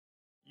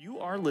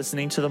are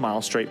listening to the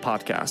Mile Straight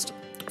podcast.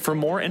 For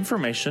more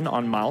information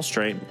on Mile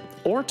Straight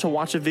or to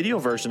watch a video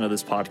version of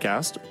this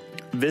podcast,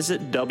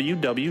 visit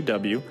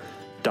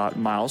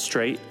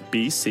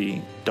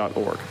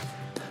www.milestraightbc.org.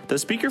 The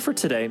speaker for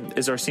today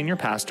is our senior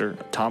pastor,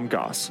 Tom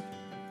Goss.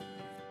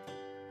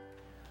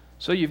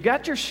 So you've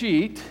got your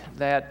sheet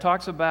that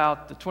talks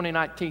about the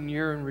 2019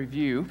 year in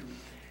review,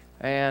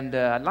 and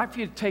I'd like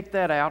for you to take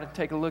that out and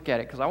take a look at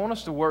it because I want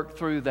us to work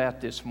through that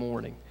this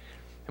morning.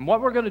 And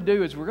what we're going to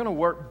do is we're going to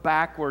work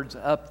backwards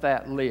up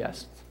that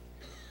list.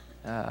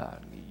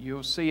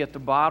 You'll see at the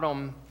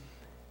bottom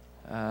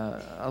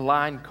a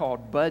line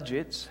called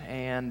budgets,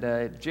 and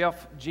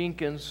Jeff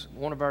Jenkins,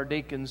 one of our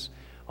deacons,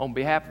 on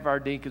behalf of our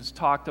deacons,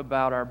 talked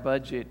about our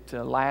budget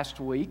last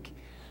week,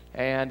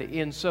 and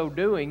in so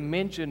doing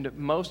mentioned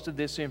most of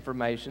this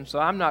information. So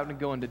I'm not going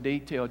to go into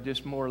detail,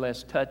 just more or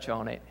less touch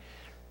on it,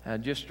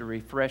 just to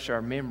refresh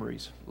our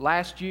memories.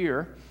 Last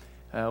year,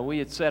 we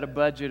had set a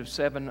budget of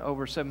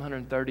over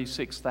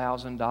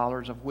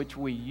 $736,000, of which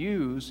we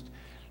used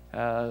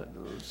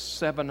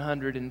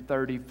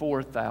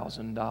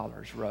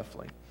 $734,000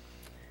 roughly.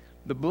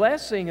 The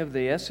blessing of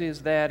this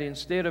is that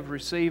instead of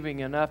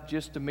receiving enough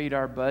just to meet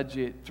our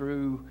budget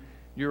through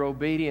your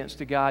obedience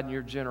to God and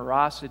your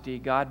generosity,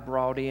 God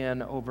brought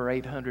in over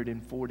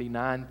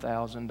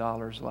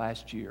 $849,000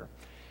 last year.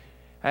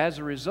 As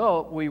a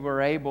result, we were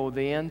able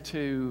then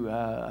to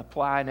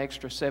apply an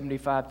extra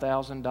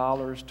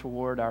 $75,000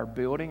 toward our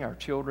building, our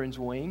children's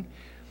wing,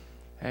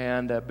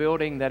 and a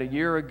building that a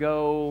year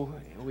ago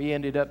we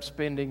ended up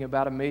spending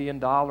about $1 million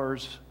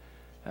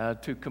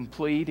to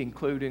complete,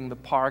 including the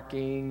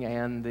parking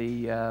and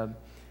the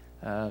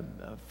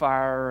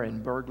fire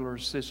and burglar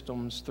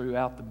systems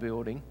throughout the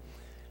building.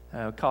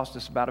 It cost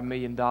us about $1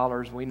 million.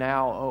 We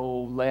now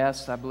owe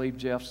less, I believe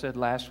Jeff said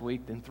last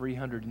week, than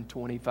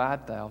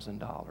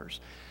 $325,000.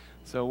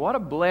 So what a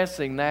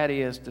blessing that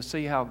is to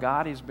see how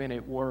God has been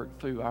at work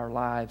through our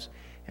lives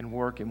and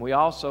working. We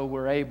also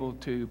were able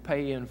to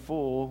pay in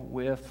full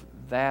with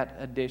that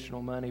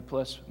additional money,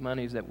 plus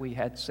monies that we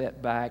had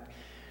set back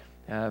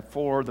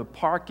for the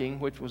parking,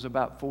 which was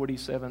about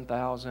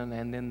 $47,000,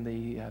 and then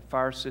the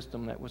fire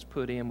system that was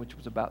put in, which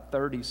was about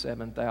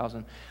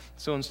 $37,000.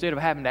 So instead of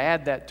having to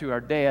add that to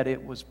our debt,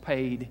 it was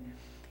paid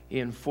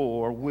in full,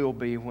 or will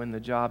be when the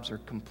jobs are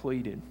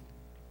completed.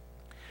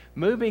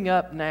 Moving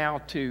up now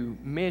to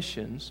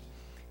missions,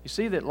 you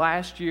see that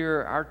last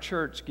year our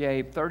church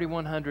gave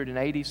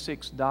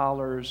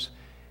 $3,186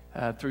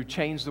 through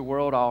Change the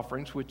World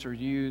offerings, which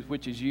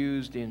is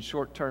used in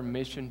short-term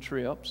mission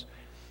trips,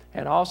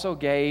 and also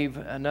gave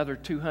another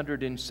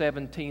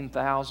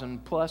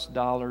 $217,000 plus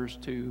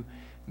to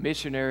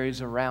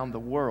missionaries around the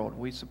world.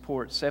 We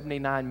support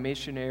 79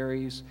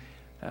 missionaries,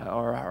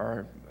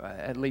 or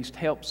at least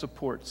help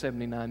support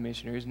 79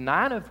 missionaries,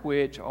 9 of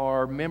which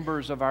are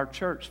members of our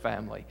church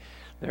family.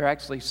 They're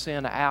actually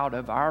sent out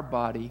of our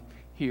body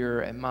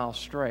here at Mile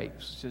Straight.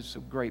 It's just a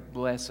great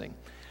blessing.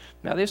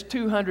 Now, this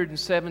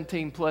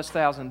 $217,000 plus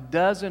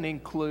doesn't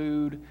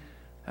include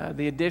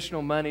the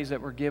additional monies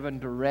that were given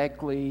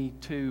directly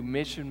to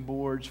mission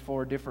boards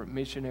for different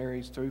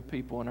missionaries through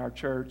people in our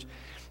church.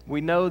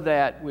 We know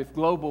that with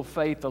Global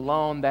Faith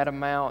alone, that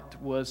amount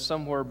was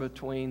somewhere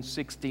between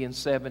 $60,000 and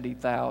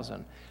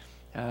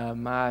 $70,000.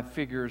 My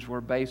figures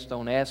were based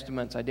on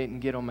estimates. I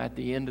didn't get them at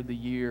the end of the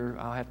year.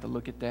 I'll have to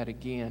look at that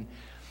again.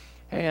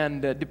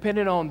 And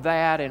depending on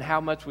that and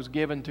how much was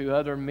given to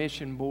other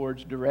mission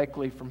boards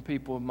directly from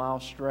people of Mile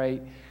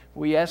Straight,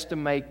 we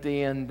estimate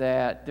then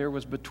that there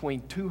was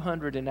between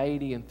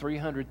 $280,000 and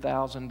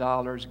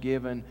 $300,000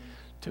 given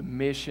to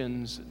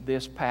missions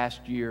this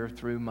past year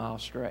through Mile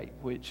Straight,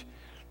 which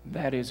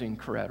that is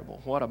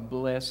incredible. What a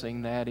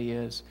blessing that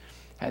is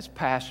as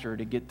pastor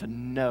to get to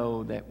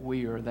know that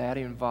we are that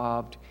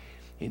involved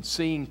in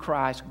seeing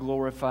Christ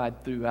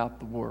glorified throughout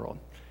the world.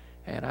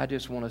 And I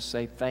just want to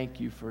say thank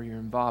you for your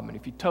involvement.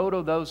 If you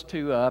total those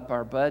two up,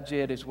 our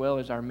budget as well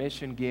as our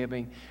mission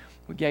giving,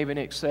 we gave in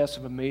excess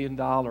of $1 million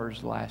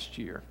last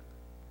year.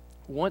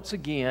 Once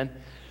again,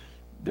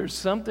 there's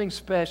something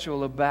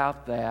special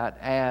about that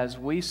as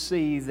we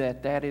see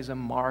that that is a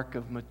mark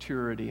of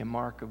maturity, a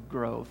mark of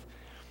growth.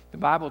 The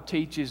Bible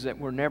teaches that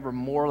we're never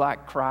more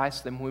like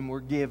Christ than when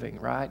we're giving,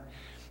 right?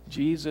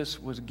 Jesus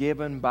was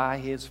given by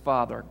His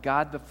Father.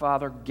 God the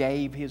Father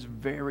gave His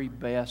very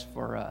best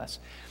for us.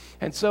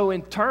 And so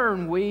in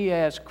turn, we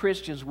as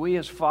Christians, we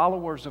as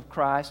followers of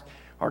Christ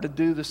are to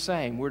do the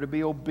same. We're to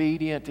be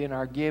obedient in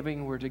our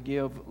giving. We're to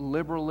give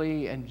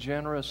liberally and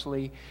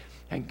generously,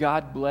 and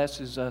God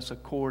blesses us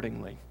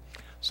accordingly.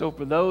 So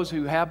for those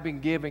who have been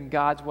giving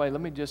God's way,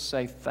 let me just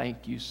say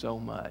thank you so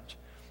much.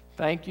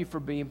 Thank you for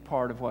being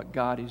part of what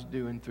God is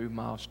doing through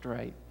Mile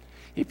Straight.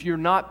 If you're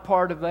not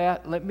part of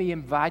that, let me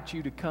invite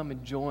you to come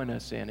and join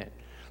us in it.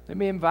 Let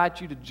me invite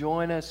you to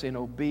join us in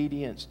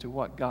obedience to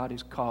what God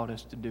has called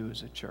us to do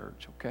as a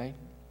church, okay?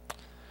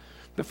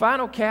 The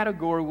final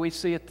category we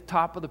see at the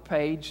top of the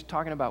page,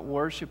 talking about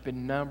worship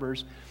in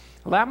numbers.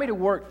 Allow me to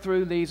work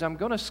through these. I'm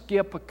going to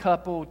skip a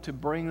couple to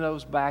bring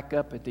those back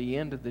up at the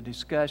end of the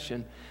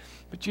discussion.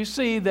 But you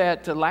see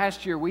that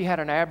last year we had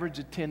an average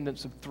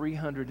attendance of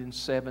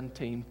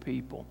 317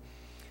 people.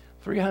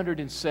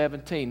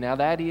 317. Now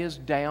that is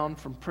down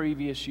from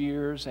previous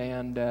years,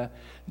 and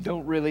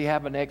don't really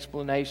have an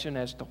explanation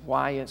as to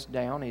why it's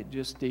down. It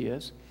just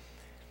is.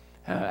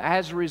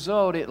 As a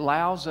result, it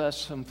allows us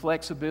some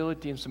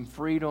flexibility and some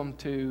freedom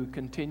to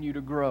continue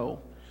to grow.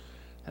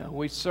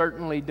 We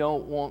certainly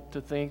don't want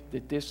to think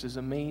that this is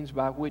a means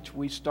by which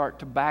we start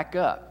to back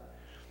up,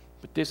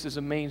 but this is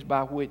a means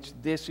by which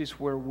this is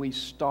where we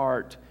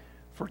start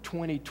for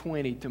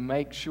 2020 to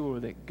make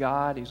sure that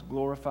God is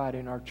glorified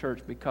in our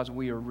church because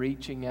we are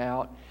reaching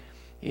out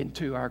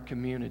into our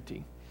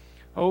community.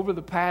 Over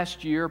the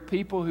past year,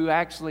 people who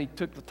actually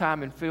took the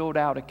time and filled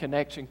out a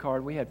connection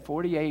card, we had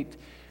 48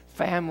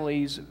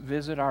 families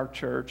visit our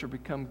church or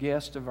become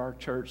guests of our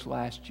church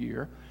last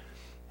year.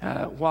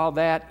 While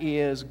that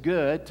is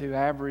good to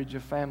average a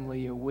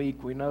family a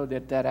week, we know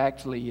that that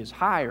actually is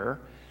higher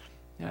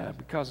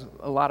because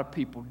a lot of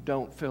people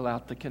don't fill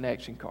out the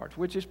connection cards,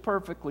 which is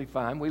perfectly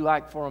fine. We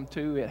like for them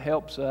to. It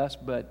helps us,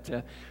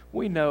 but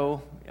we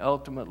know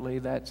ultimately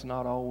that's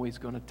not always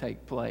going to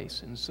take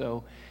place. And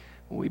so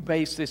we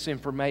base this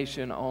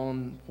information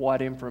on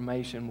what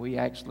information we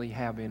actually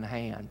have in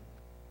hand.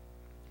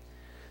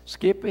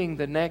 Skipping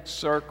the next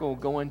circle,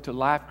 going to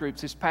life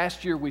groups. This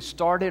past year we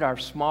started our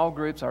small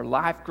groups, our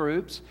life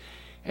groups.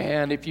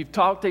 And if you've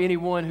talked to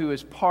anyone who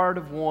is part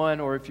of one,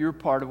 or if you're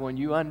part of one,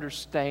 you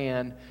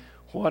understand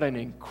what an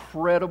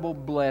incredible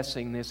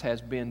blessing this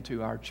has been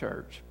to our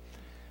church.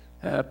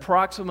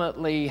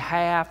 Approximately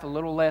half, a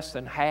little less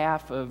than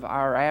half of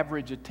our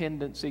average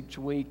attendance each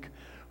week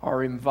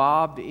are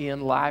involved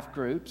in life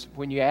groups.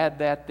 When you add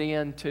that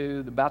then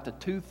to about the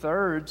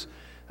 2/3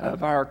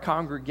 of our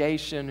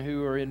congregation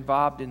who are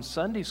involved in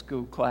Sunday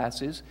school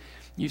classes,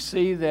 you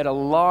see that a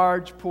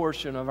large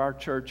portion of our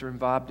church are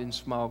involved in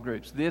small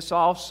groups. This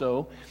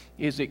also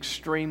is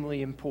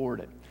extremely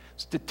important.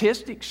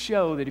 Statistics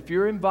show that if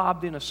you're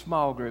involved in a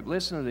small group,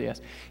 listen to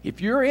this, if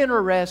you're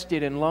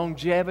interested in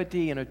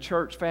longevity in a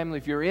church family,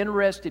 if you're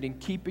interested in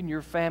keeping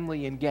your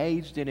family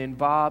engaged and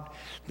involved,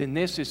 then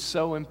this is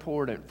so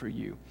important for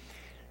you.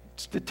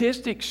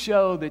 Statistics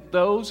show that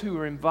those who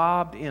are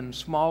involved in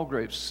small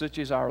groups, such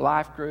as our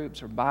life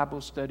groups or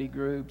Bible study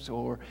groups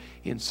or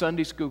in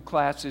Sunday school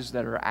classes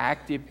that are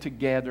active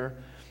together,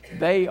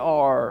 they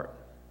are,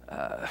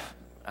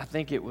 I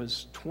think it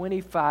was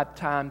 25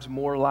 times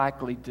more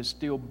likely to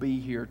still be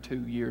here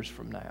 2 years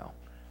from now.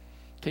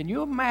 Can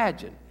you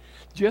imagine?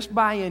 Just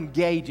by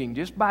engaging,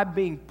 just by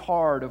being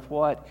part of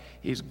what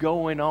is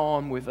going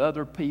on with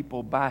other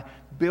people, by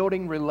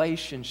building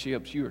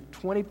relationships, you're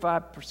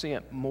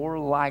 25% more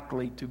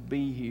likely to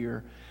be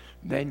here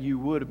than you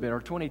would have been, or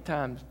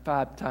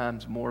 25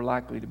 times more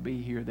likely to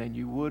be here than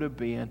you would have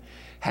been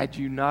had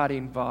you not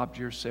involved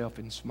yourself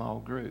in small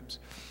groups.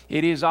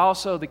 It is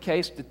also the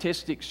case,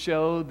 statistics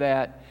show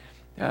that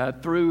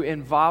through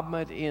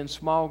involvement in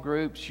small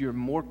groups, you're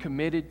more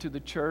committed to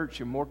the church,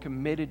 you're more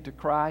committed to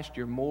Christ,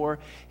 you're more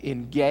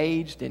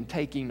engaged in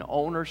taking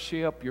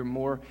ownership, you're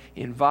more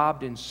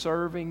involved in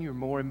serving, you're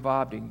more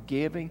involved in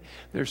giving.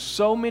 There's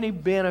so many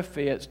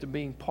benefits to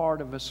being part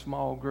of a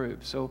small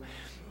group. So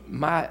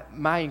my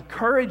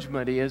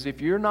encouragement is, if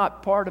you're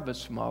not part of a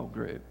small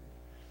group,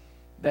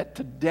 that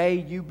today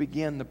you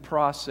begin the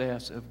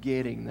process of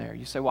getting there.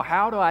 You say, well,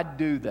 how do I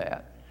do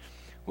that?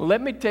 Well,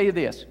 let me tell you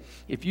this.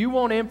 If you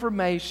want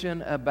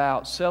information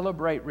about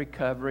Celebrate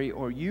Recovery,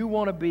 or you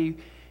want to be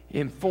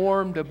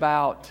informed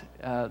about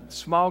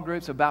small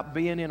groups, about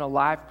being in a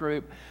life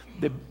group,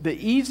 the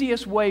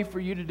easiest way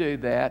for you to do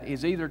that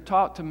is either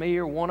talk to me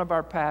or one of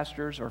our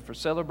pastors, or for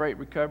Celebrate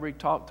Recovery,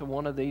 talk to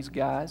one of these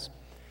guys.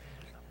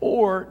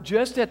 Or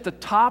just at the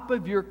top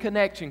of your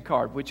connection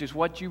card, which is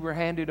what you were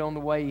handed on the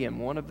way in,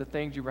 one of the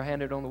things you were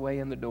handed on the way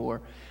in the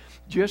door,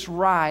 just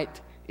write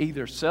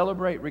either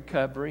Celebrate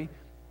Recovery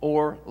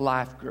or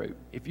life group.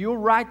 If you'll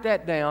write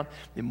that down,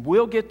 then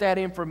we'll get that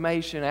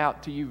information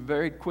out to you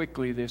very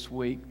quickly this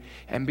week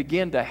and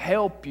begin to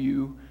help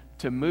you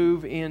to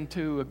move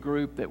into a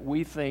group that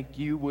we think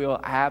you will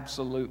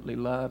absolutely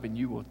love and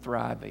you will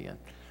thrive in.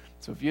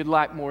 So if you'd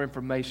like more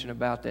information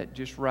about that,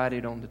 just write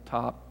it on the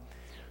top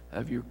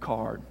of your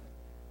card.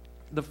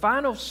 The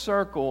final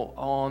circle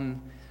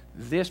on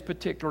this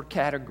particular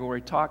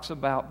category talks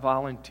about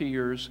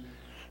volunteers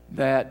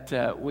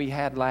that we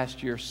had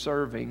last year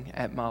serving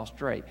at Miles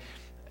Strait.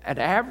 An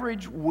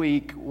average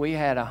week, we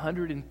had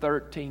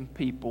 113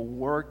 people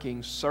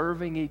working,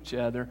 serving each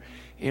other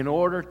in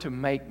order to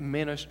make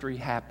ministry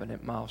happen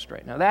at Miles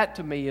Strait. Now that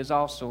to me is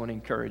also an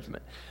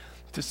encouragement.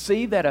 To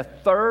see that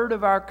 1/3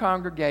 of our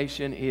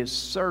congregation is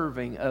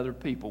serving other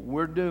people.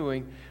 We're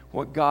doing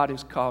what God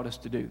has called us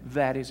to do.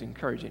 That is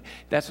encouraging.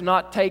 That's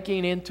not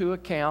taking into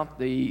account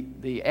the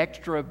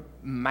extra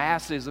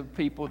masses of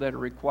people that are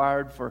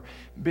required for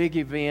big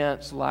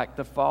events like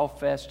the Fall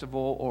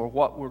Festival, or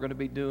what we're going to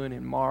be doing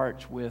in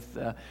March with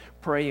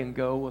Pray and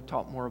Go. We'll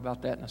talk more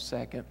about that in a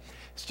second.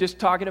 It's just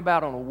talking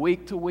about on a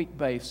week-to-week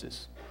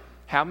basis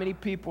how many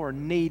people are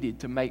needed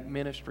to make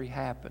ministry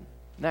happen.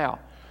 Now,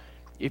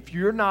 If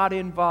you're not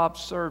involved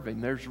serving,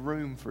 there's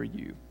room for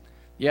you.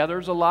 Yeah,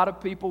 there's a lot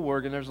of people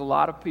working, there's a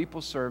lot of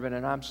people serving,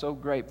 and I'm so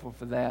grateful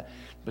for that.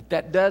 But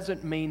that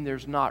doesn't mean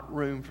there's not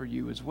room for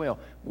you as well.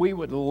 We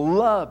would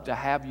love to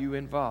have you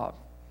involved.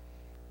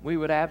 We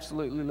would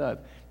absolutely love.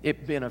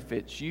 It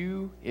benefits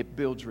you, it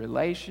builds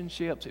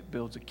relationships, it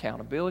builds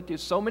accountability.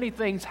 So many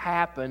things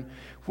happen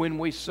when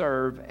we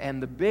serve,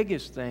 and the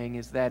biggest thing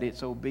is that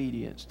it's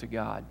obedience to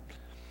God.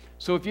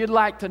 So if you'd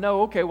like to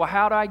know, okay, well,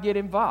 how do I get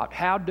involved?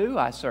 How do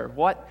I serve?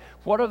 What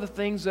are the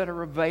things that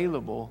are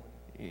available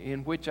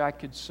in which I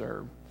could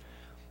serve?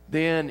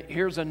 Then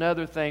here's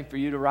another thing for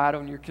you to write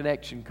on your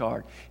connection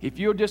card. If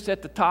you'll just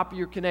at the top of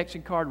your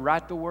connection card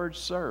write the word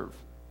serve,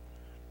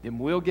 then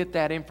we'll get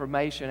that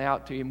information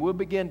out to you, and we'll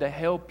begin to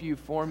help you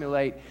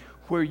formulate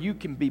where you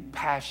can be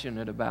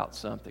passionate about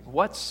something.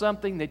 What's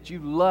something that you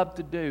love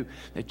to do,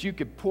 that you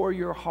could pour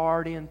your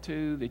heart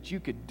into, that you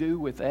could do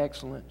with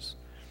excellence?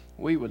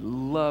 We would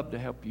love to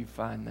help you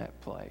find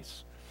that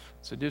place.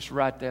 So just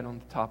write that on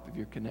the top of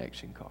your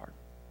connection card.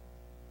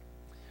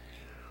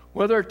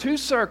 Well, there are two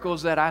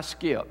circles that I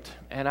skipped,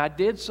 and I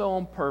did so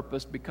on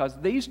purpose because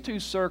these two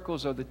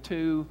circles are the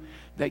two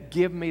that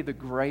give me the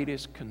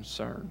greatest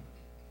concern.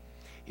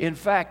 In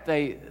fact,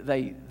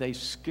 they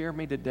scare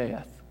me to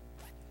death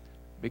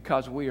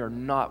because we are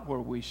not where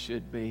we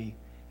should be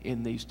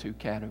in these two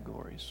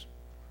categories.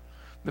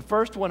 The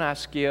first one I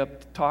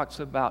skipped talks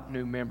about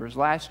new members.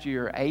 Last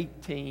year,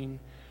 18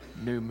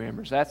 new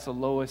members. That's the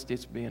lowest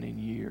it's been in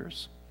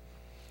years.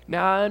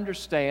 Now, I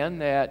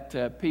understand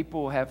that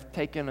people have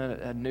taken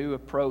a new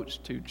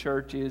approach to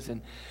churches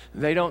and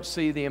they don't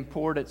see the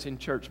importance in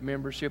church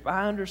membership.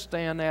 I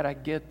understand that. I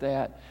get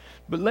that.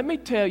 But let me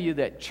tell you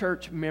that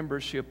church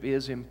membership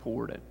is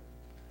important.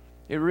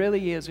 It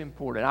really is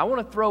important. I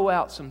want to throw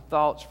out some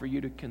thoughts for you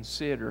to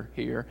consider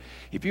here.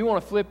 If you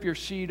want to flip your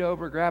sheet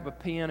over, grab a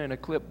pen and a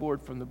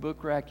clipboard from the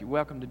book rack, you're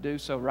welcome to do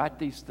so. Write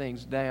these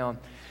things down.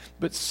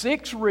 But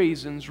 6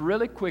 reasons,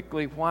 really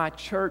quickly, why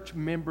church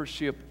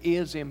membership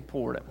is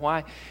important.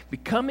 Why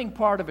becoming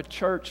part of a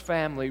church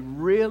family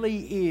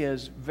really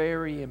is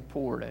very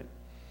important.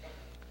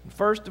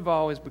 First of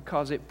all is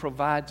because it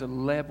provides a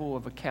level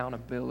of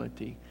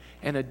accountability,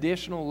 an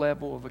additional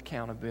level of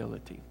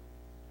accountability.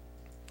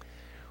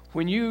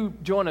 When you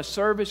join a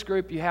service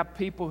group, you have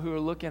people who are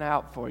looking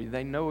out for you.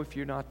 They know if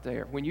you're not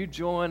there. When you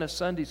join a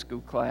Sunday school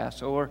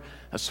class or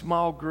a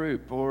small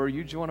group or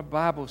you join a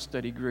Bible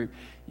study group,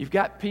 you've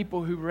got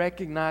people who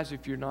recognize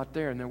if you're not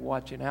there and they're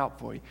watching out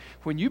for you.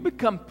 When you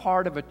become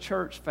part of a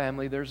church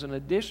family, there's an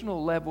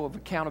additional level of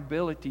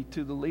accountability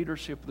to the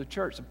leadership of the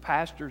church, the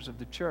pastors of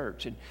the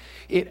church. And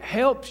it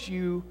helps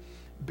you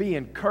be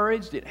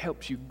encouraged, it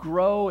helps you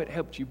grow, it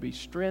helps you be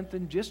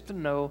strengthened just to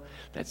know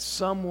that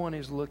someone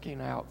is looking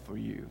out for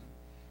you.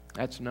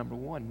 That's number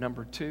one.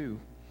 Number 2,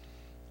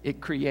 it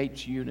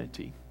creates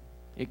unity.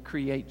 It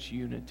creates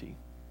unity.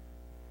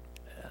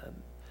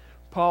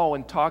 Paul,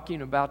 in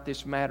talking about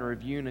this matter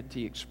of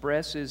unity,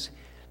 expresses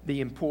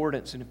the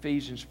importance in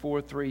Ephesians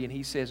 4:3, and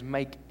he says,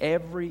 make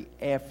every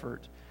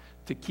effort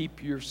to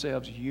keep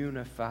yourselves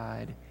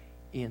unified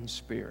in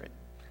spirit.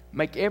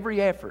 Make every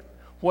effort.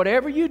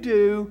 Whatever you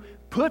do,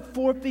 put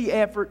forth the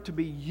effort to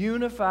be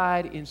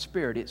unified in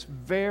spirit. It's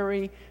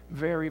very,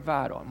 very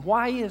vital. And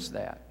why is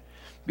that?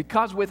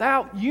 Because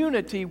without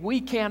unity, we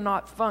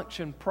cannot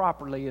function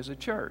properly as a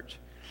church.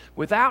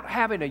 Without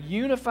having a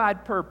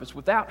unified purpose,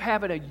 without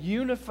having a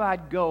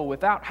unified goal,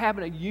 without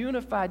having a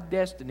unified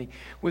destiny,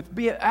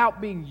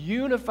 without being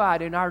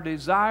unified in our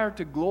desire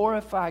to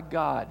glorify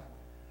God,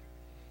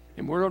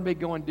 and we're going to be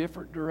going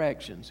different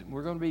directions, and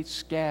we're going to be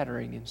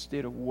scattering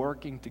instead of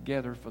working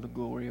together for the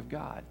glory of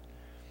God.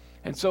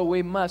 And so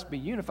we must be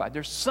unified.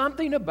 There's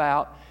something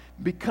about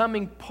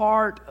becoming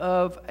part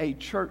of a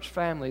church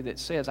family that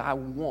says, I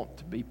want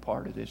to be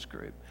part of this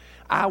group.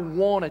 I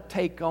want to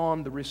take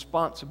on the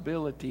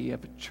responsibility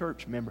of a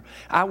church member.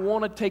 I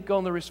want to take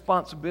on the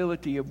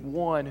responsibility of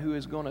one who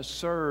is going to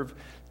serve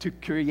to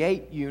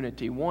create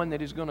unity, one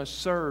that is going to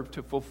serve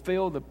to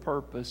fulfill the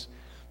purpose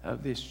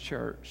of this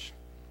church.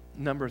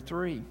 Number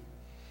 3,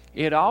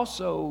 it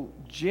also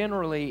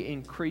generally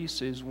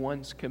increases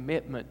one's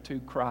commitment to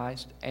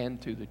Christ and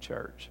to the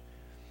church.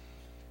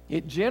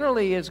 It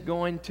generally is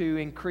going to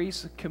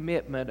increase the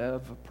commitment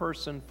of a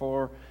person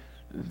for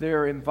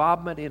their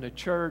involvement in a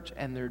church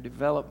and their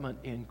development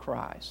in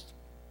Christ.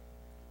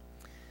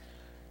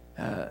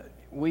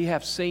 We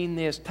have seen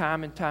this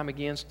time and time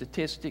again.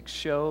 Statistics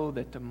show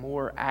that the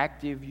more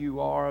active you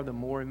are, the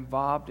more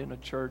involved in a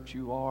church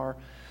you are,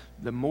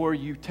 the more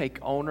you take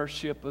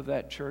ownership of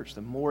that church,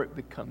 the more it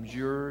becomes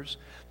yours.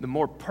 The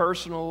more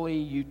personally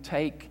you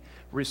take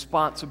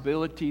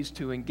responsibilities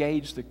to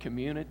engage the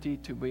community,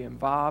 to be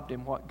involved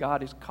in what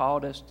God has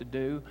called us to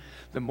do,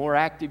 the more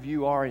active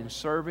you are in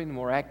serving, the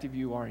more active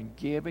you are in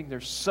giving.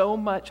 There's so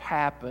much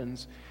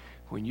happens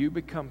when you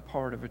become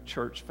part of a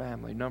church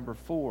family. Number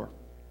 4,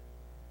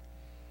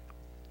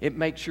 it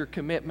makes your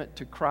commitment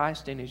to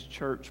Christ and His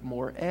church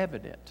more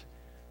evident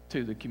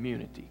to the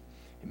community.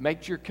 It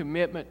makes your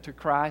commitment to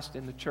Christ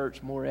and the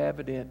church more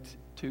evident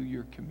to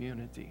your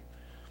community.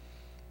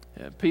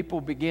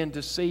 People begin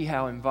to see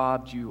how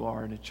involved you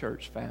are in a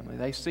church family.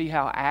 They see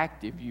how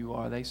active you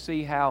are. They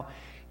see how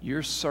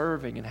you're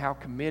serving and how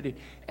committed,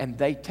 and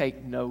they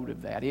take note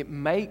of that. It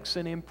makes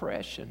an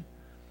impression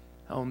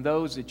on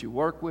those that you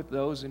work with,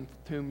 those in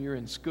whom you're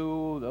in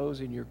school,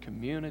 those in your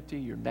community,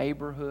 your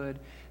neighborhood.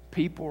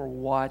 People are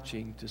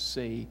watching to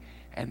see,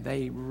 and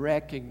they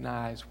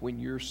recognize when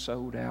you're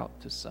sold out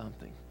to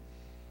something.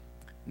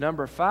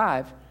 Number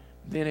 5,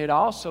 then it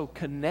also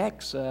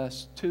connects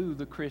us to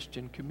the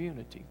Christian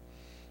community.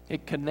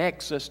 It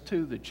connects us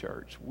to the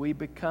church. We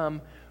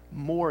become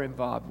more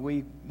involved.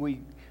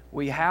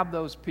 We have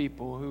those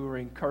people who are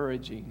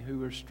encouraging,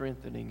 who are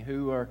strengthening,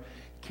 who are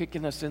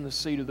kicking us in the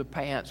seat of the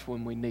pants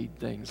when we need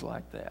things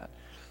like that.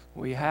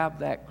 We have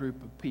that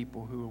group of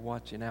people who are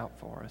watching out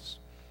for us.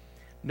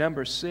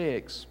 Number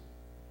 6,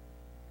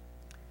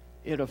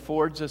 it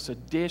affords us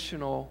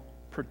additional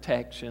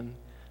protection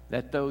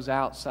that those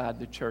outside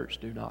the church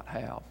do not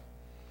have.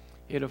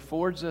 It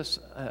affords us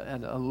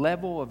a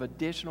level of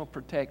additional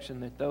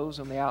protection that those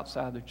on the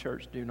outside of the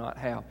church do not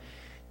have.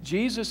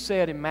 Jesus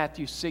said in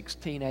Matthew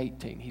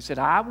 16:18, He said,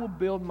 I will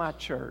build my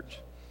church,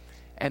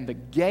 and the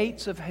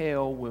gates of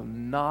hell will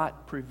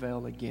not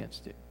prevail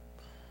against it.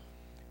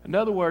 In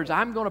other words,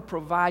 I'm going to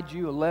provide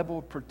you a level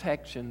of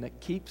protection that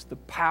keeps the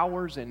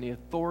powers and the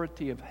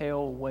authority of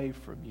hell away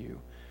from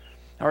you,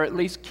 or at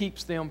least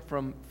keeps them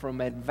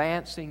from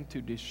advancing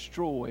to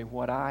destroy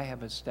what I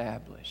have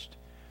established.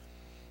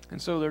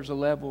 And so there's a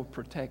level of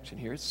protection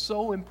here. It's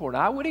so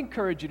important. I would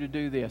encourage you to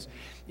do this.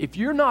 If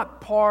you're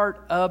not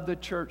part of the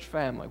church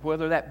family,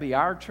 whether that be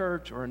our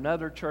church or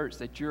another church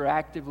that you're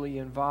actively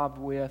involved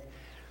with,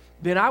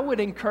 then I would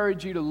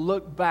encourage you to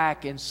look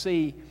back and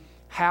see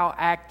how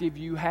active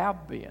you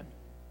have been.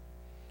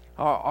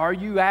 Are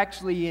you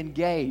actually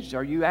engaged?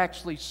 Are you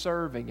actually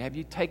serving? Have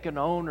you taken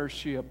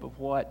ownership of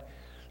what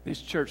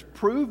this church?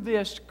 Prove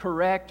this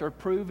correct or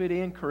prove it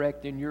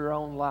incorrect in your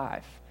own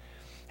life.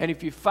 And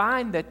if you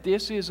find that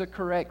this is a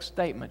correct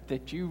statement,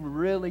 that you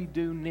really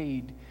do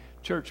need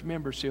church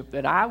membership,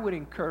 then I would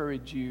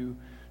encourage you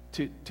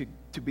to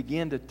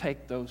begin to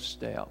take those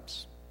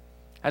steps.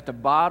 At the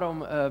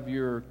bottom of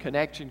your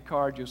connection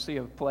card, you'll see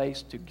a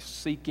place to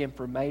seek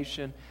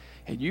information,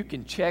 and you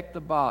can check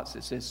the box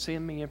that says,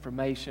 send me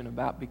information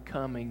about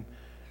becoming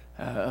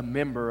a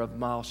member of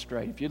Miles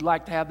Straight. If you'd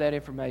like to have that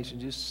information,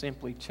 just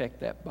simply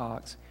check that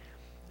box,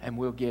 and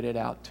we'll get it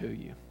out to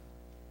you.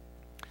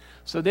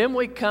 So then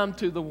we come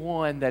to the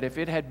one that if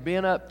it had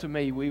been up to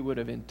me, we would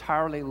have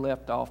entirely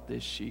left off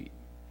this sheet,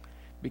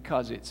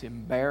 because it's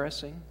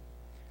embarrassing,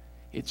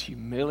 it's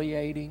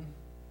humiliating,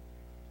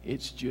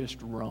 it's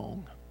just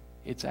wrong.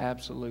 It's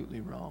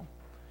absolutely wrong.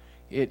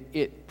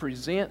 It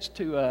presents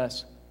to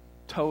us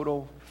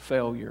total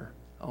failure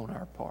on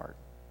our part.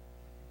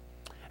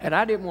 And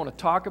I didn't want to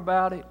talk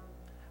about it.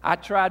 I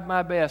tried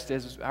my best,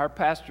 as our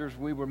pastors,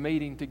 we were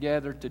meeting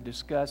together to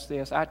discuss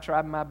this. I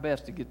tried my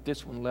best to get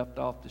this one left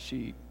off the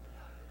sheet.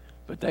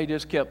 But they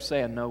just kept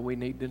saying, no, we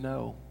need to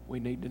know. We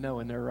need to know.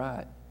 And they're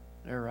right.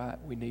 They're right.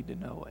 We need to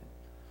know it.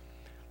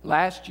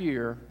 Last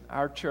year,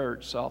 our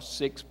church saw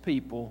 6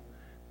 people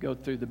go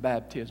through the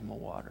baptismal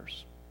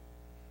waters.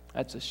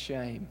 That's a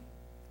shame.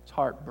 It's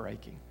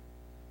heartbreaking.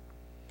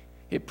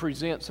 It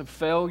presents a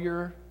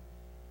failure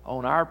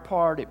on our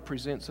part. It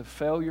presents a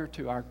failure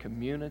to our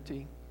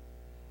community.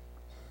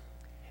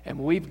 And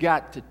we've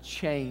got to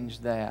change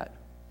that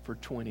for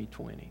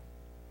 2020.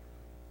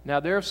 Now,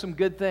 there are some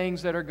good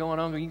things that are going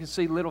on. You can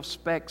see little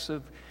specks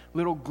of,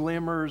 little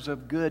glimmers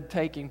of good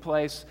taking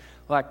place,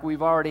 like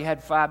we've already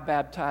had 5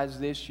 baptized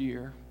this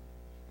year.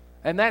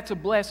 And that's a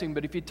blessing,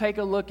 but if you take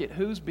a look at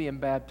who's being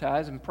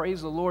baptized, and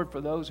praise the Lord for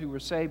those who were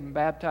saved and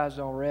baptized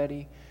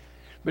already,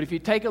 but if you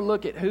take a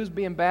look at who's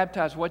being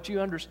baptized, what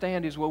you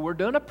understand is, well, we're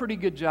doing a pretty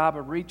good job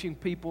of reaching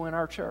people in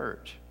our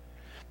church.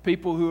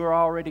 People who are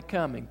already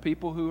coming,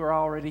 people who are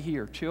already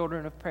here,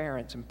 children of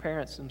parents and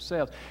parents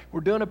themselves.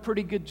 We're doing a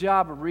pretty good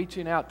job of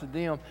reaching out to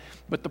them.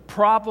 But the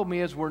problem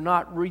is we're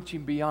not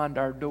reaching beyond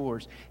our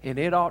doors. And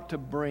it ought to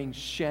bring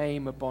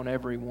shame upon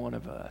every one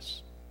of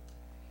us.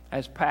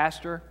 As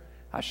pastor,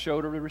 I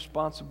showed her the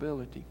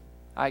responsibility.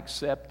 I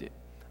accept it.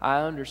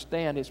 I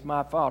understand it's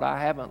my fault. I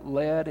haven't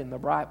led in the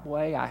right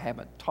way. I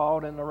haven't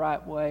taught in the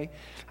right way.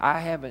 I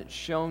haven't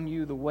shown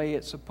you the way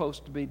it's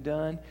supposed to be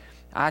done.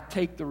 I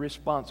take the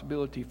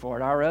responsibility for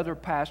it. Our other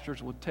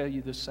pastors will tell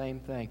you the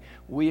same thing.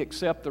 We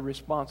accept the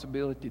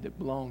responsibility that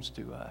belongs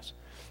to us.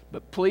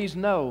 But please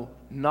know,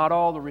 not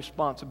all the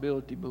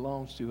responsibility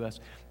belongs to us.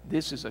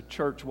 This is a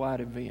church-wide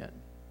event.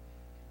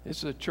 This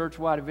is a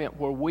church-wide event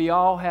where we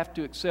all have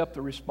to accept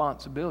the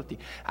responsibility.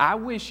 I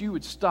wish you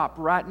would stop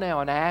right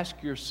now and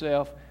ask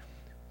yourself,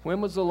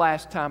 when was the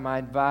last time I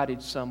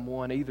invited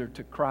someone either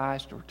to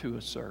Christ or to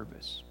a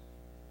service?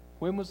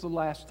 When was the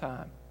last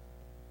time?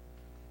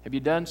 Have you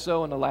done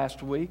so in the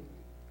last week,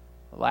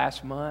 the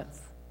last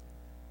month?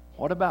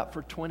 What about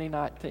for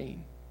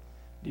 2019?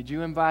 Did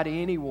you invite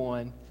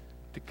anyone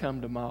to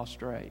come to Miles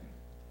Straight?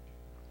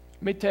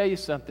 Let me tell you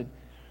something.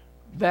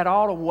 That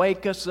ought to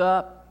wake us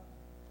up.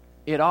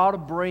 It ought to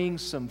bring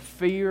some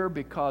fear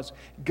because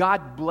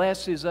God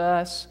blesses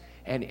us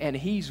and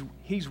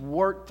He's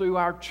worked through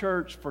our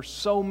church for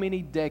so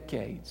many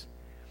decades.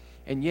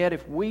 And yet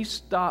if we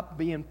stop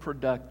being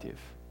productive,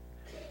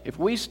 if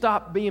we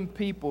stop being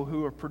people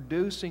who are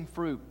producing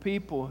fruit,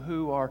 people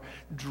who are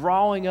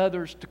drawing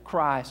others to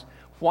Christ,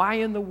 why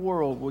in the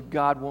world would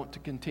God want to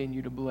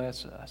continue to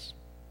bless us?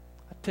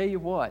 I tell you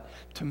what,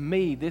 to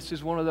me, this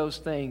is one of those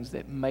things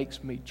that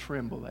makes me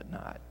tremble at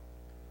night.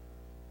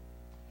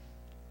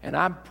 And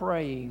I'm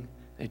praying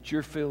that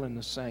you're feeling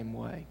the same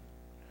way.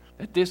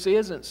 That this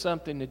isn't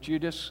something that you're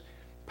just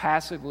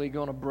passively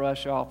going to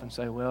brush off and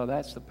say, well,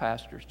 that's the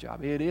pastor's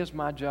job. It is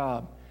my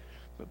job.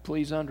 But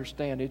please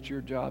understand, it's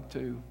your job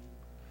too.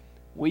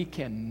 We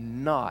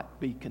cannot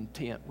be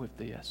content with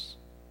this.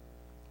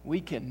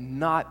 We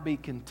cannot be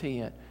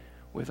content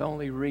with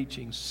only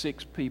reaching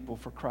 6 people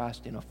for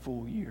Christ in a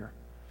full year.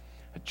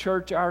 A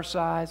church our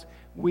size,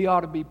 we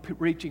ought to be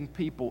reaching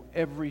people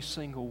every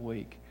single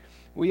week.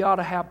 We ought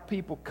to have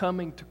people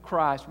coming to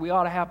Christ. We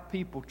ought to have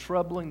people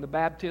troubling the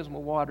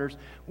baptismal waters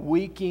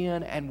week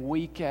in and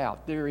week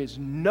out. There is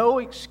no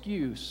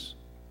excuse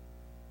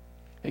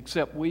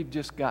except we've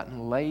just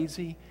gotten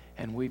lazy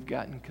and we've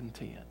gotten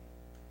content.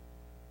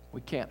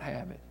 We can't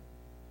have it.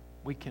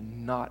 We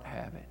cannot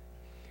have it.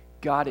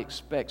 God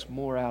expects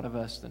more out of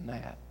us than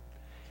that.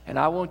 And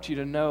I want you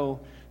to know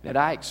that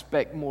I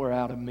expect more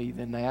out of me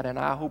than that, and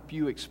I hope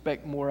you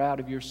expect more out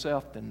of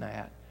yourself than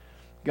that.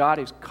 God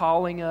is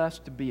calling us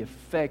to be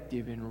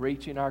effective in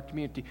reaching our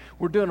community.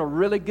 We're doing a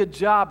really good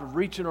job of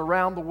reaching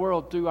around the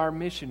world through our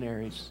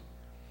missionaries.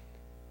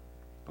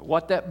 But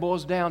what that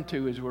boils down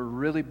to is we're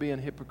really being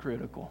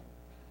hypocritical.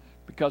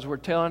 Because we're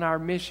telling our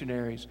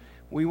missionaries,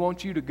 we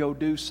want you to go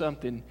do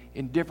something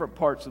in different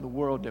parts of the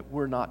world that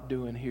we're not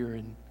doing here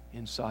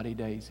in Soddy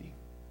Daisy.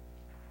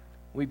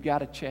 We've got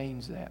to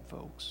change that,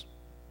 folks.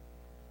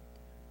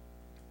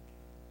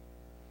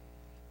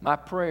 My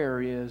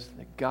prayer is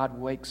that God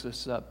wakes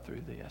us up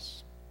through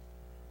this.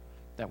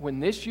 That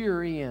when this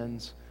year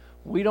ends,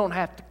 we don't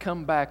have to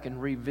come back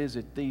and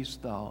revisit these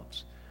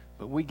thoughts,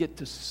 but we get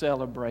to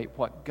celebrate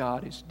what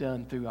God has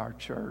done through our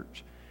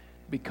church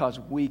because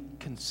we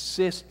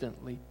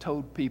consistently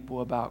told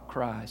people about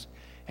Christ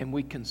and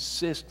we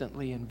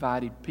consistently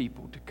invited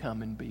people to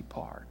come and be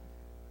part.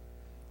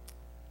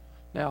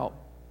 Now,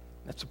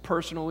 that's a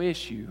personal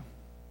issue,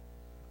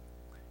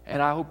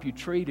 and I hope you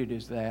treat it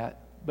as that.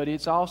 But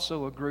it's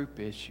also a group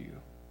issue.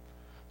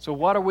 So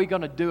what are we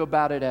going to do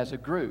about it as a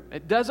group?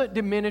 It doesn't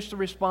diminish the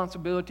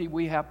responsibility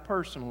we have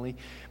personally,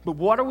 but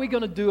what are we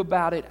going to do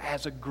about it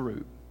as a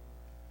group?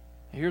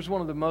 Here's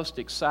one of the most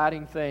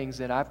exciting things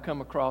that I've come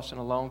across in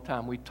a long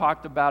time. We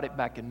talked about it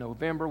back in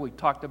November. We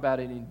talked about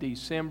it in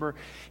December.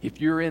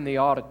 If you're in the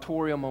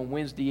auditorium on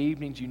Wednesday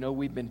evenings, you know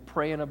we've been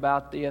praying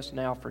about this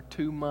now for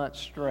 2 months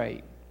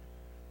straight.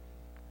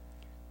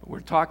 But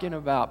we're talking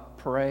about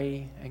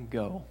pray and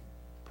go.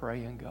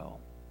 Pray and go.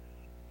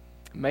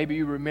 Maybe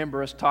you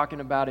remember us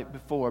talking about it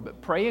before,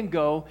 but pray and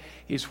go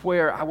is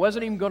where I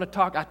wasn't even going to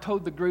talk. I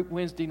told the group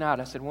Wednesday night,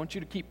 I said, I want you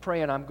to keep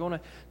praying. I'm going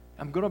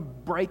to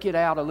break it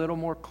out a little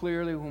more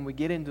clearly when we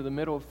get into the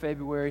middle of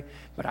February,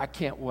 but I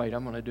can't wait.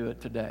 I'm going to do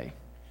it today.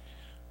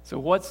 So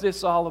what's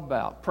this all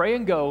about? Pray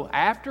and go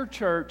after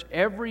church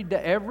every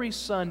day, every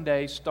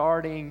Sunday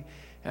starting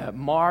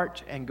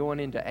March and going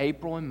into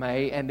April and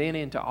May and then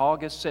into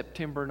August,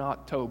 September, and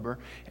October.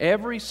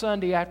 Every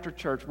Sunday after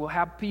church, we'll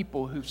have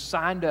people who've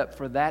signed up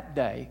for that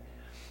day,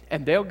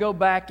 and they'll go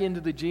back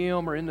into the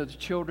gym or into the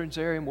children's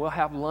area, and we'll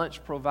have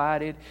lunch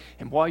provided.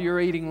 And while you're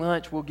eating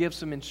lunch, we'll give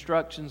some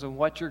instructions on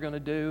what you're going to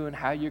do and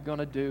how you're going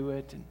to do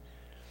it. And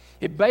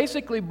it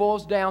basically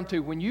boils down to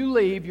when you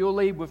leave, you'll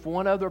leave with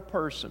one other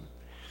person.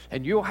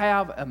 And you'll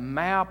have a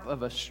map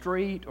of a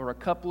street or a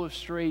couple of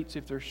streets,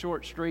 if they're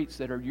short streets,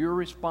 that are your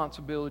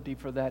responsibility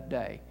for that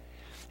day.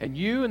 And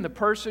you and the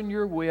person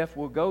you're with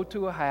will go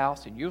to a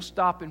house, and you'll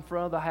stop in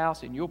front of the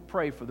house, and you'll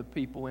pray for the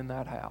people in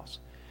that house.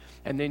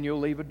 And then you'll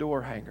leave a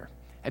door hanger.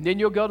 And then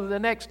you'll go to the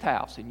next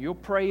house, and you'll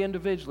pray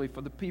individually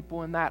for the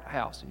people in that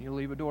house, and you'll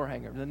leave a door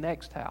hanger. The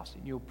next house,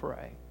 and you'll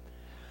pray.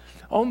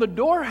 On the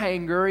door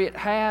hanger, it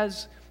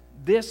has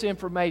this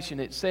information.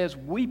 It says,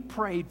 we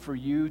prayed for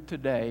you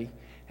today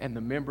and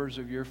the members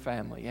of your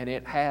family. And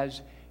it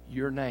has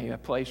your name, a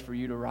place for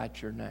you to write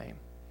your name.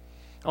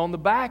 On the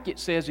back it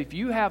says, if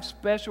you have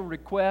special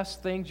requests,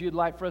 things you'd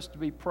like for us to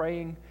be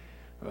praying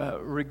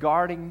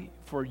regarding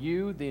for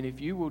you, then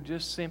if you will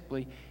just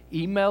simply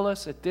email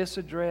us at this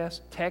address,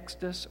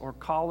 text us, or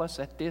call us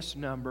at this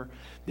number,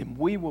 then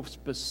we will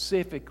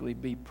specifically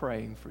be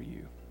praying for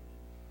you.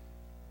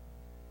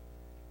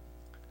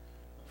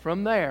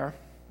 From there,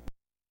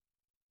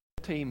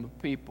 a team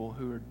of people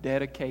who are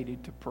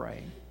dedicated to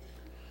praying.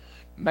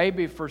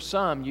 Maybe for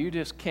some, you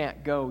just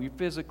can't go. You're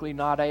physically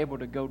not able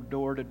to go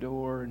door to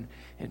door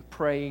and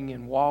praying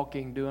and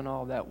walking, doing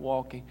all that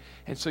walking.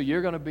 And so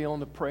you're going to be on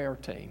the prayer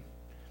team.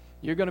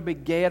 You're going to be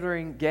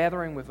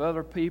gathering with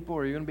other people,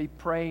 or you're going to be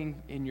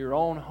praying in your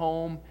own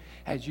home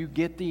as you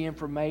get the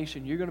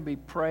information. You're going to be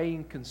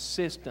praying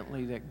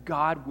consistently that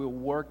God will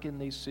work in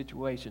these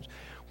situations.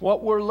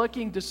 What we're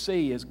looking to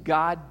see is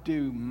God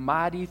do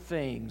mighty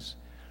things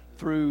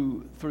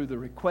through the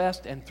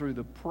request and through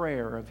the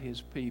prayer of His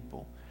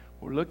people.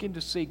 We're looking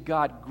to see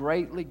God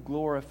greatly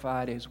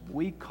glorified as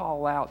we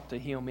call out to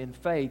Him in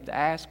faith,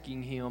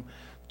 asking Him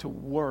to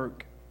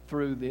work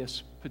through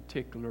this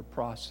particular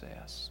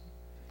process.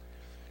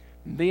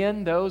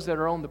 Then those that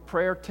are on the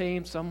prayer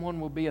team, someone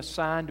will be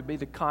assigned to be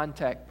the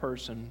contact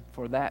person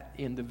for that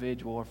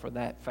individual or for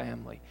that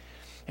family.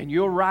 And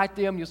you'll write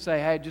them, you'll say,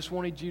 hey, I just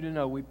wanted you to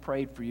know we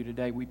prayed for you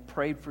today. We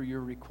prayed for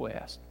your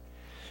request.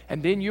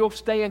 And then you'll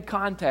stay in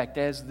contact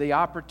as the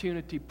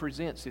opportunity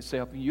presents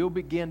itself. And you'll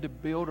begin to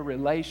build a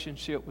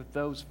relationship with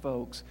those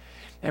folks.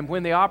 And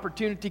when the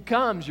opportunity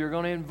comes, you're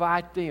going to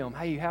invite them.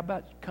 Hey, how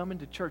about coming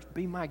to church?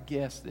 Be my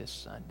guest this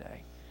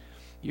Sunday.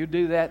 You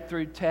do that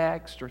through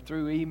text or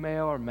through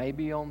email or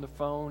maybe on the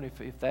phone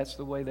if that's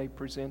the way they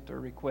present their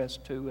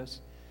request to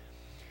us.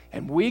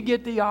 And we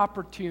get the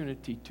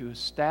opportunity to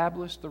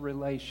establish the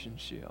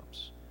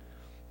relationships,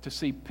 to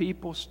see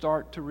people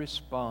start to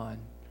respond,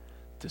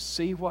 to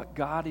see what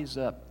God is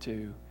up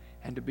to,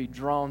 and to be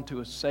drawn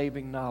to a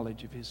saving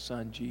knowledge of His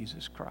Son,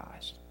 Jesus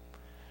Christ.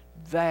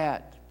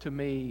 That, to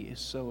me, is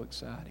so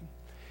exciting.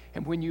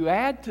 And when you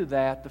add to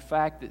that the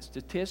fact that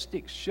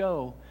statistics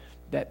show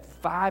that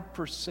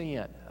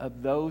 5%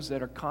 of those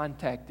that are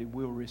contacted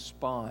will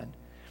respond,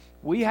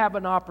 we have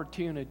an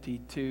opportunity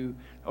to,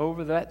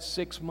 over that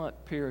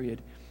 6-month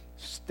period,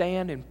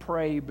 stand and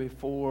pray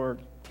before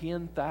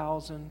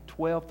 10,000,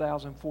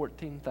 12,000,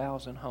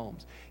 14,000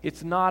 homes.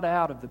 It's not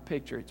out of the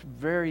picture. It's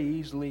very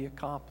easily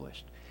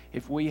accomplished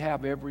if we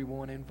have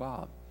everyone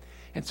involved.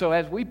 And so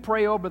as we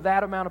pray over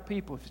that amount of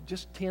people, if it's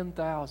just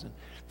 10,000,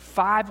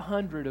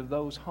 500 of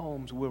those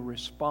homes will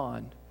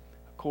respond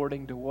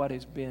according to what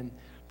has been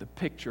the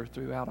picture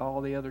throughout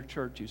all the other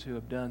churches who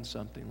have done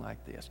something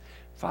like this.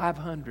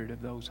 500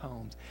 of those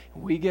homes.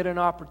 And we get an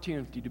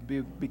opportunity to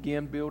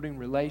begin building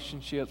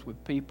relationships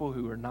with people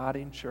who are not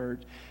in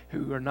church,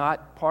 who are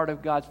not part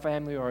of God's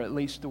family or at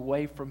least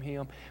away from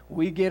Him.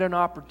 We get an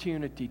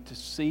opportunity to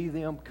see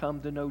them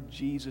come to know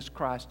Jesus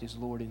Christ as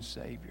Lord and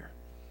Savior.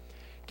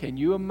 Can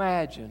you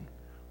imagine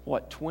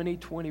what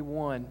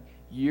 2021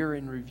 year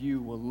in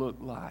review will look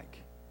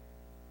like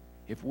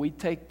if we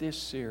take this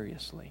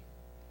seriously?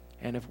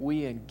 And if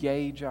we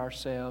engage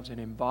ourselves and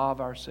involve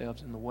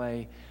ourselves in the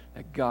way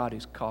that God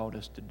has called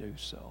us to do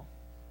so.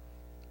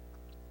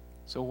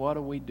 So what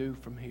do we do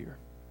from here?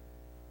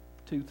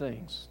 2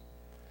 things.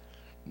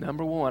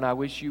 Number 1, I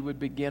wish you would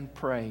begin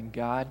praying,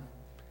 God,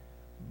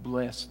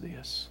 bless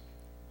this.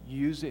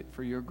 Use it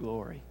for your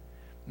glory.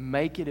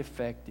 Make it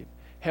effective.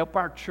 Help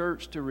our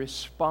church to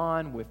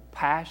respond with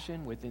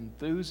passion, with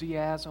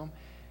enthusiasm,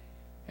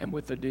 and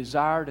with a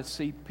desire to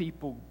see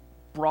people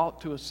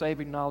brought to a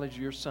saving knowledge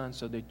of your Son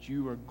so that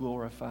you are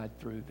glorified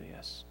through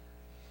this.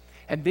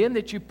 And then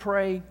that you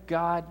pray,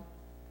 God,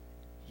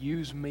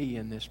 use me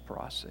in this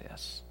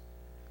process.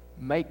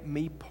 Make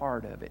me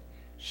part of it.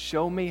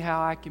 Show me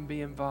how I can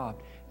be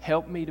involved.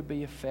 Help me to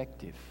be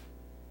effective.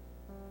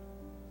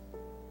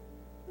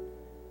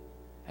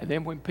 And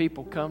then when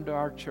people come to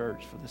our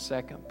church for the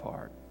second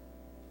part,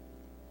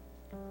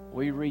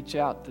 we reach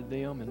out to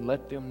them and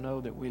let them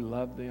know that we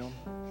love them,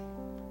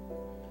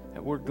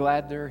 that we're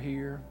glad they're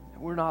here.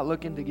 We're not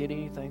looking to get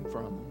anything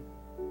from them.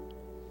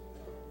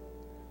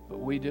 But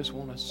we just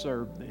want to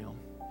serve them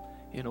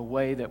in a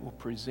way that will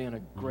present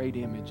a great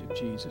image of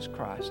Jesus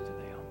Christ to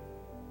them.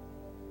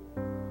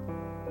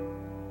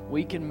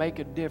 We can make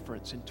a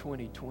difference in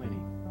 2020,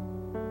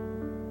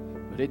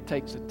 but it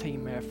takes a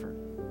team effort.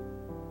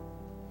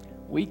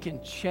 We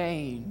can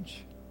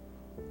change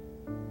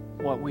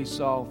what we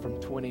saw from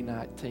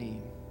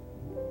 2019,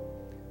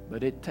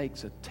 but it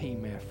takes a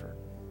team effort.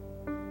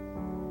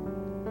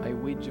 May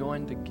we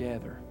join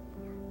together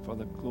for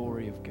the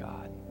glory of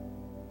God.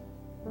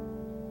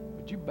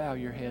 Would you bow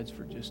your heads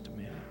for just a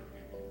minute?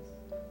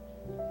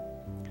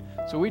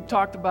 So we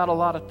talked about a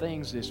lot of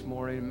things this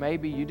morning, and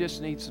maybe you just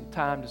need some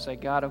time to say,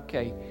 God,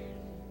 okay,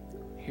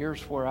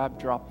 here's where I've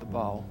dropped the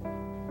ball.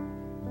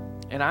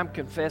 And I'm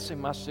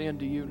confessing my sin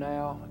to you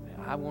now.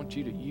 I want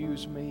you to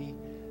use me.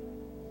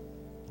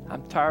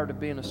 I'm tired of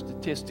being a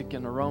statistic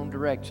in the wrong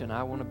direction.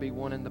 I want to be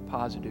one in the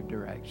positive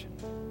direction.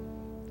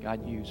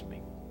 God, use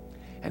me.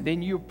 And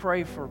then you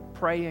pray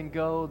and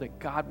go that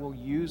God will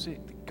use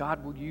it, that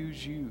God will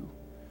use you,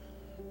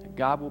 that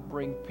God will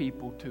bring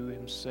people to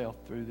Himself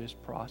through this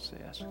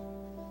process.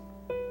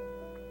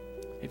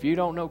 If you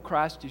don't know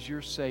Christ as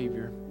your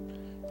Savior,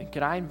 then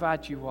can I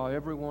invite you, while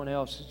everyone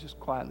else is just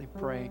quietly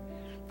praying,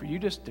 for you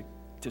just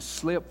to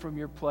slip from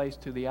your place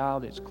to the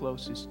aisle that's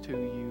closest to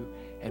you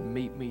and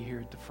meet me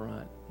here at the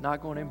front. I'm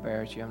not going to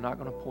embarrass you. I'm not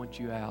going to point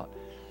you out.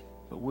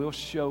 But we'll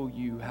show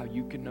you how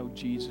you can know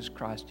Jesus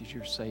Christ as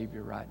your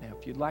Savior right now.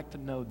 If you'd like to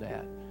know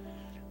that,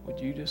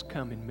 would you just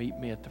come and meet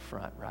me at the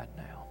front right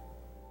now?